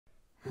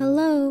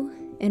Hello,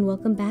 and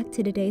welcome back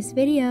to today's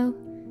video.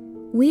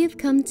 We have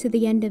come to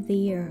the end of the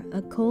year,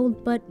 a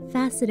cold but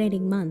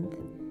fascinating month.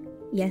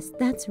 Yes,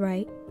 that's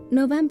right,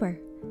 November.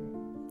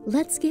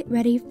 Let's get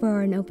ready for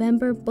our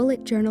November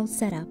bullet journal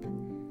setup.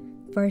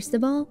 First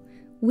of all,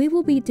 we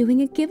will be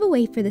doing a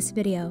giveaway for this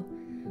video.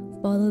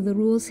 Follow the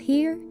rules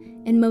here,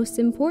 and most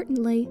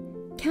importantly,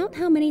 count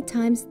how many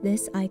times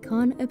this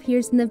icon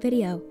appears in the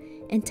video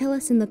and tell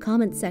us in the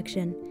comments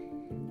section.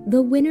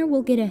 The winner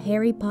will get a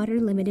Harry Potter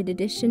limited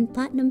edition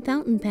platinum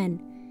fountain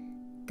pen.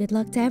 Good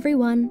luck to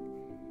everyone!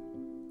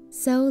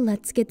 So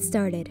let's get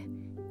started.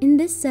 In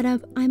this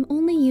setup, I'm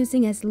only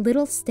using as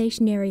little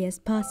stationery as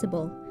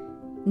possible.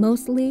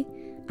 Mostly,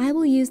 I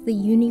will use the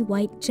Uni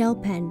white gel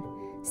pen,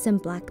 some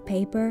black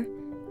paper,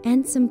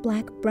 and some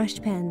black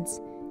brush pens.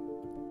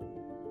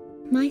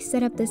 My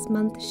setup this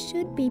month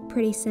should be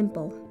pretty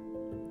simple.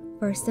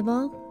 First of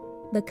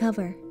all, the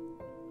cover.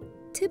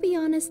 To be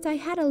honest, I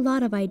had a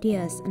lot of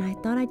ideas and I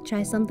thought I'd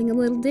try something a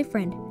little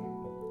different.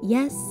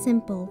 Yes,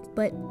 simple,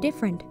 but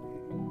different.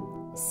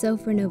 So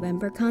for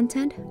November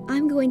content,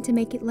 I'm going to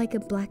make it like a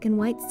black and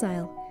white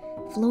style,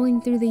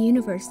 flowing through the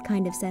universe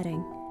kind of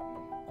setting.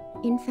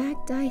 In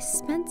fact, I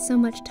spent so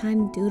much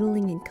time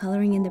doodling and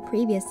coloring in the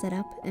previous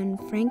setup, and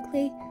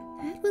frankly,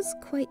 that was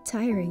quite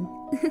tiring.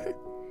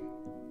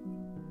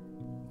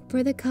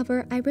 For the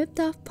cover, I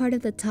ripped off part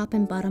of the top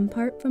and bottom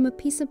part from a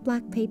piece of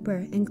black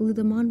paper and glued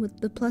them on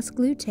with the plus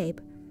glue tape.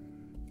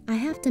 I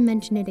have to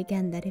mention it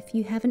again that if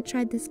you haven't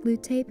tried this glue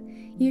tape,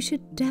 you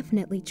should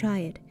definitely try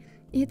it.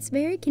 It's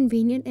very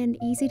convenient and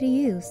easy to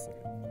use.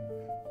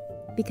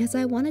 Because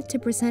I wanted to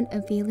present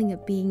a feeling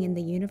of being in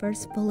the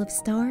universe full of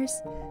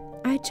stars,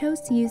 I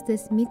chose to use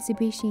this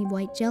Mitsubishi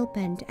white gel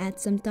pen to add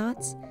some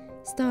dots,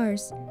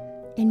 stars,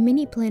 and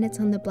mini planets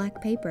on the black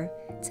paper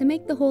to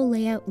make the whole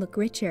layout look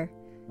richer.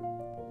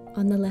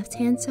 On the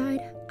left-hand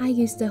side, I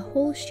used a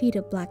whole sheet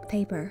of black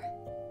paper.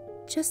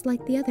 Just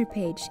like the other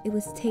page, it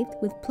was taped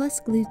with plus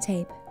glue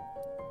tape.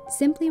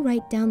 Simply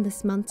write down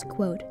this month's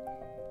quote.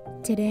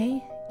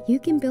 Today, you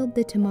can build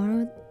the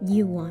tomorrow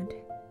you want.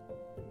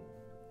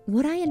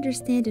 What I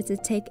understand is to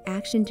take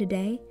action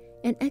today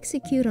and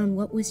execute on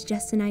what was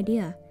just an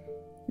idea.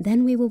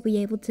 Then we will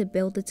be able to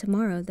build a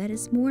tomorrow that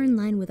is more in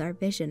line with our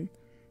vision.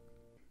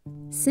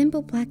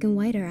 Simple black and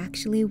white are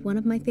actually one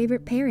of my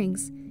favorite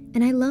pairings,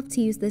 and I love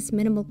to use this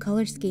minimal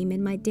color scheme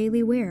in my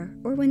daily wear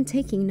or when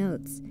taking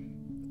notes.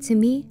 To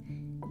me,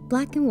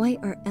 black and white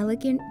are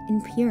elegant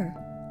and pure.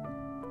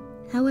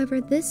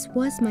 However, this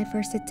was my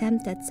first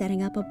attempt at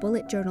setting up a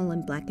bullet journal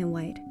in black and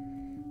white.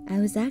 I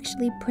was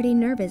actually pretty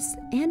nervous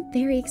and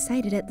very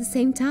excited at the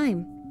same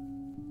time.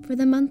 For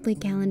the monthly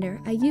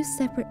calendar, I used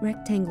separate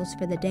rectangles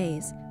for the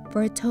days,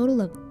 for a total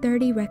of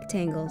 30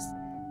 rectangles.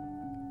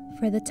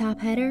 For the top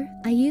header,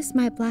 I used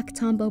my black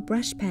Tombow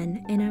brush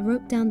pen and I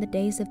wrote down the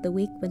days of the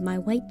week with my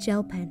white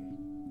gel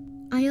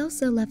pen. I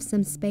also left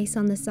some space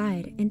on the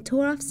side and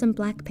tore off some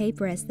black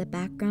paper as the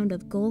background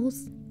of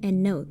goals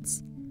and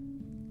notes.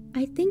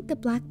 I think the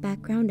black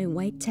background and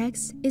white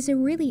text is a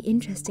really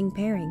interesting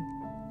pairing.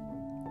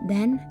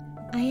 Then,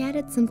 I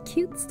added some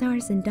cute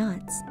stars and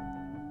dots.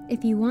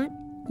 If you want,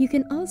 you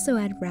can also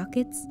add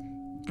rockets,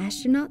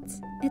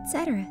 astronauts,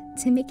 etc.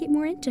 to make it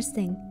more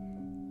interesting.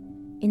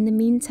 In the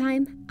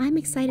meantime, I'm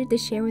excited to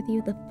share with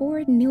you the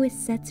 4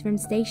 newest sets from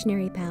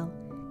Stationery Pal.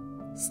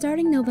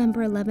 Starting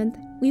November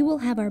 11th, we will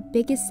have our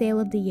biggest sale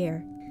of the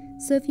year,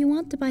 so if you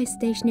want to buy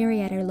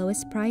stationery at our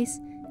lowest price,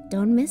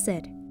 don't miss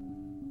it.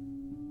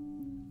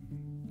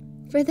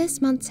 For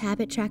this month's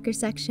habit tracker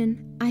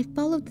section, I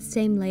followed the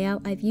same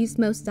layout I've used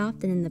most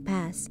often in the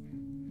past.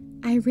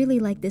 I really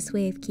like this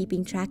way of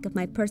keeping track of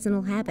my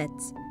personal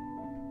habits.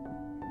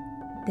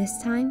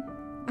 This time,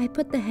 I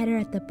put the header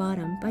at the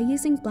bottom by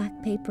using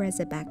black paper as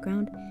a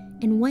background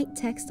and white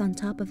text on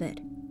top of it.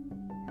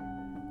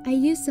 I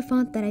used a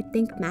font that I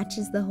think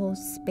matches the whole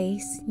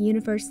space,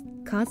 universe,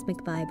 cosmic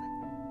vibe.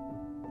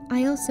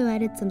 I also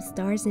added some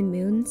stars and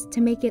moons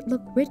to make it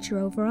look richer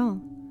overall.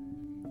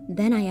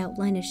 Then I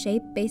outlined a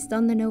shape based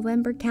on the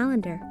November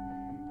calendar.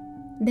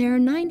 There are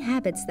 9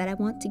 habits that I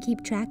want to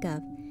keep track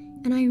of,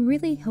 and I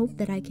really hope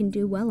that I can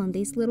do well on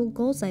these little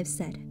goals I've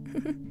set.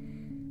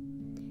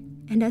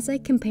 And as I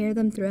compare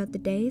them throughout the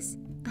days,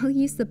 I'll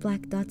use the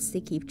black dots to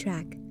keep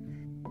track.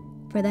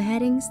 For the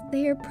headings,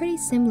 they are pretty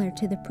similar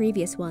to the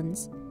previous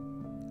ones.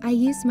 I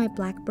used my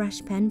black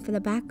brush pen for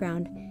the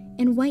background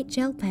and white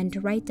gel pen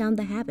to write down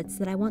the habits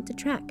that I want to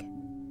track.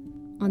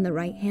 On the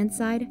right-hand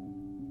side,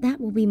 that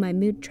will be my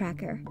mood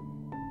tracker.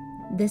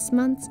 This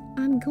month,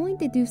 I'm going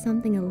to do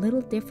something a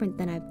little different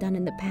than I've done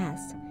in the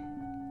past.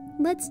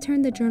 Let's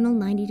turn the journal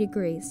 90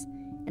 degrees,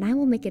 and I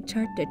will make a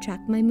chart to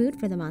track my mood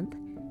for the month.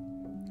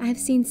 I've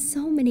seen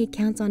so many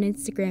accounts on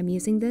Instagram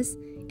using this,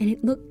 and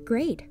it looked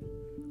great.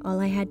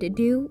 All I had to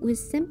do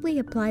was simply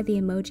apply the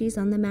emojis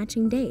on the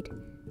matching date.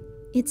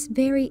 It's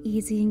very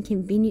easy and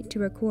convenient to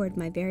record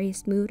my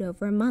various mood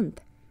over a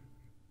month.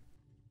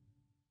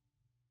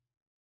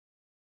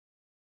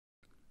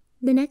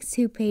 The next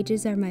 2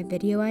 pages are my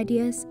video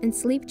ideas and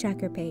sleep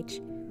tracker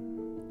page.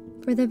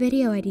 For the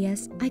video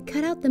ideas, I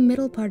cut out the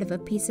middle part of a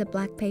piece of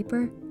black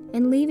paper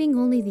and leaving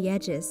only the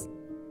edges.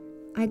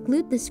 I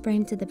glued this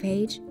frame to the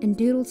page and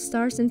doodled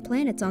stars and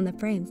planets on the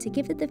frame to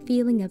give it the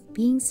feeling of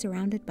being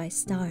surrounded by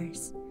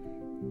stars.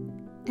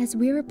 As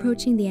we're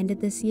approaching the end of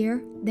this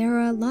year, there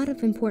are a lot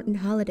of important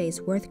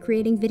holidays worth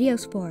creating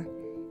videos for.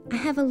 I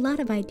have a lot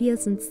of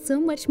ideas and so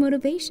much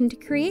motivation to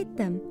create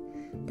them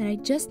that I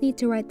just need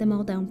to write them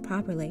all down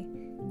properly.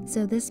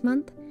 So this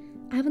month,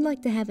 I would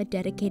like to have a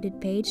dedicated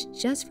page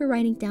just for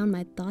writing down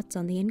my thoughts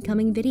on the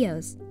incoming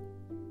videos.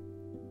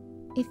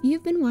 If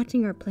you've been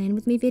watching our Plan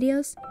With Me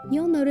videos,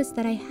 you'll notice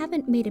that I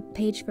haven't made a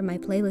page for my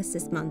playlist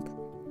this month.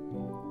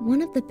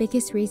 One of the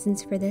biggest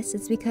reasons for this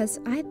is because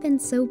I've been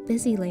so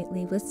busy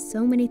lately with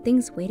so many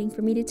things waiting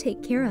for me to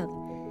take care of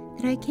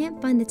that I can't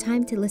find the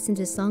time to listen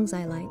to songs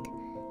I like.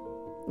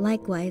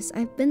 Likewise,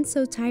 I've been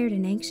so tired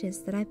and anxious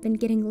that I've been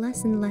getting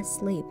less and less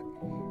sleep,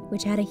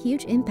 which had a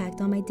huge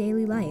impact on my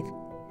daily life.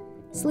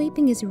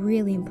 Sleeping is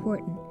really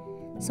important,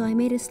 so I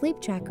made a sleep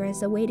tracker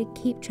as a way to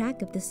keep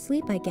track of the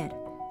sleep I get.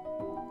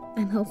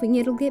 I'm hoping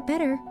it'll get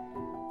better.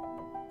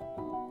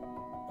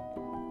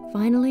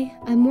 Finally,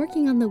 I'm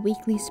working on the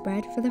weekly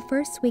spread for the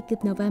first week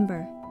of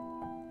November.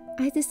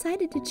 I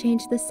decided to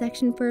change the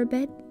section for a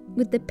bit,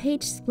 with the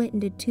page split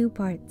into two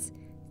parts,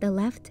 the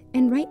left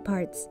and right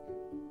parts.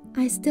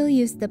 I still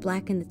used the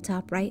black in the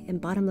top right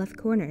and bottom left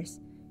corners.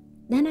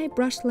 Then I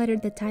brush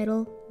lettered the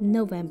title,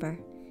 November,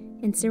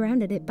 and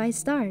surrounded it by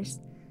stars.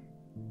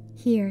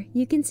 Here,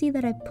 you can see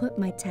that I put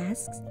my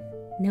tasks,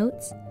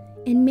 notes,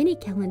 and mini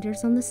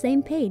calendars on the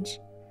same page.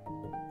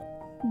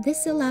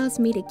 This allows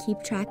me to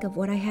keep track of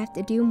what I have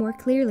to do more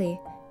clearly,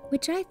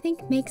 which I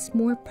think makes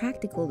more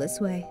practical this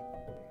way.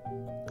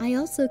 I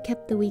also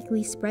kept the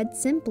weekly spread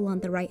simple on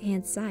the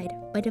right-hand side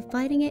by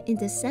dividing it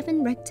into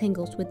 7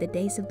 rectangles with the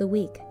days of the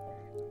week.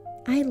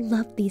 I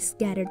love these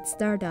scattered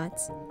star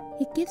dots.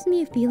 It gives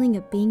me a feeling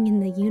of being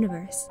in the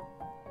universe.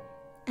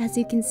 As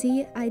you can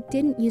see, I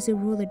didn't use a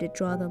ruler to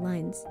draw the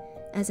lines,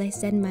 as I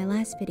said in my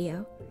last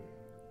video.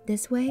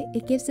 This way,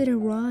 it gives it a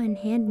raw and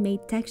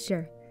handmade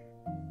texture.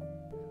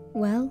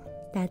 Well,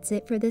 that's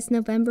it for this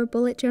November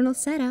bullet journal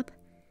setup.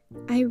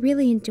 I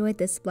really enjoyed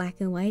this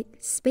black and white,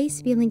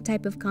 space-feeling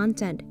type of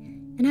content,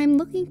 and I'm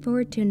looking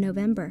forward to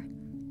November.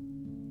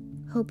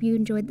 Hope you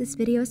enjoyed this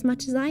video as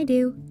much as I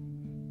do.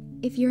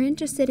 If you're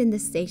interested in the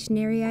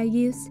stationery I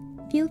use,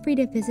 feel free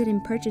to visit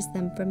and purchase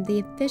them from the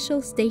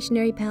official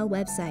Stationery Pal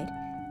website.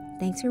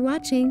 Thanks for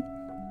watching.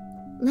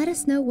 Let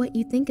us know what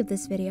you think of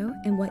this video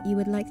and what you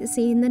would like to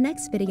see in the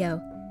next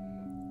video.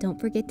 Don't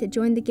forget to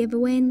join the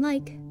giveaway and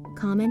like,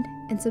 comment,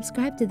 and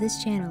subscribe to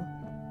this channel.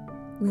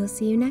 We'll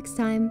see you next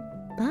time.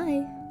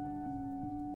 Bye!